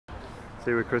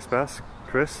So with Chris Bass.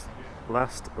 Chris,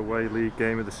 last away league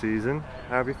game of the season.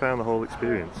 How have you found the whole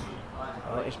experience?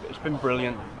 It's been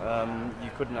brilliant. You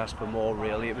couldn't ask for more,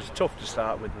 really. It was tough to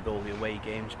start with all the away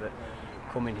games, but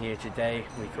coming here today,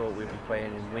 we thought we'd be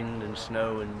playing in wind and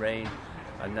snow and rain,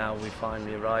 and now we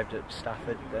finally arrived at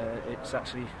Stafford. It's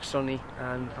actually sunny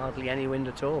and hardly any wind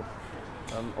at all,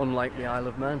 unlike the Isle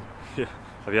of Man. Yeah.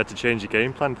 Have you had to change your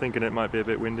game plan, thinking it might be a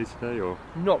bit windy today, or?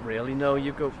 Not really. No.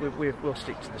 We'll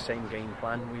stick to the same game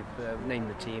plan. We've named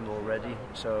the team already,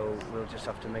 so we'll just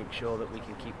have to make sure that we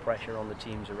can keep pressure on the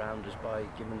teams around us by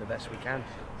giving them the best we can.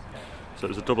 So it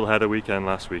was a double-header weekend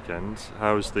last weekend.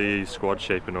 How's the squad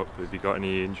shaping up? Have you got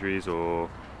any injuries or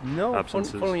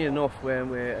absences? Funnily enough,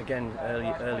 we're again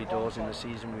early doors in the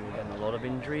season, we were getting a lot of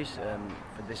injuries.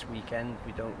 For this weekend,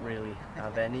 we don't really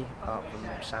have any, apart from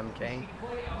Sam Kane.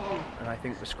 And I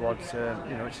think the squad's,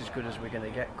 it's as good as we're going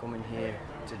to get coming here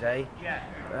today.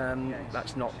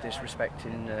 That's not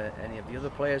disrespecting any of the other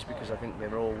players, because I think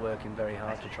they're all working very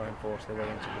hard to try and force their way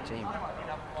into the team.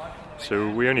 So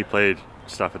we only played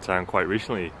Stafford Town quite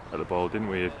recently at the Bowl, didn't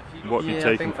we? What have you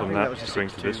taken from that to bring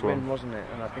to this one? Wasn't it?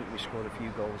 And I think we scored a few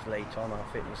goals late on. Our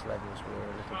fitness levels were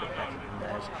a little bit better than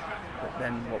theirs. But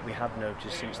then what we have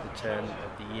noticed since the turn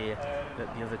of the year,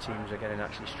 that the other teams are getting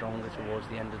actually stronger towards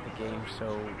the end of the game.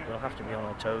 So we'll have to be on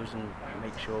our toes and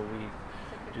make sure we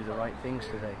do the right things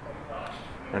today.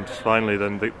 And just finally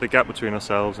then, the gap between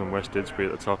ourselves and West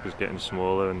Didsbury at the top is getting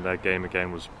smaller, and their game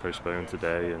again was postponed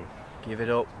today. And give it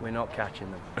up, we're not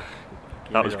catching them.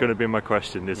 That was going to be my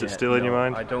question. Is it still in your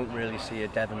mind? I don't really see a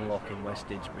Devon lock in West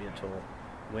Didsbury at all.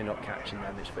 We're not catching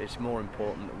them. It's more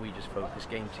important that we just focus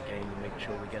game to game and make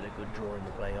sure we get a good draw in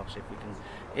the playoffs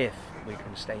if we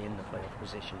can stay in the playoff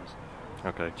positions.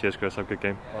 Okay, cheers Chris, have a good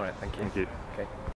game. Alright, thank you. Thank you. Okay.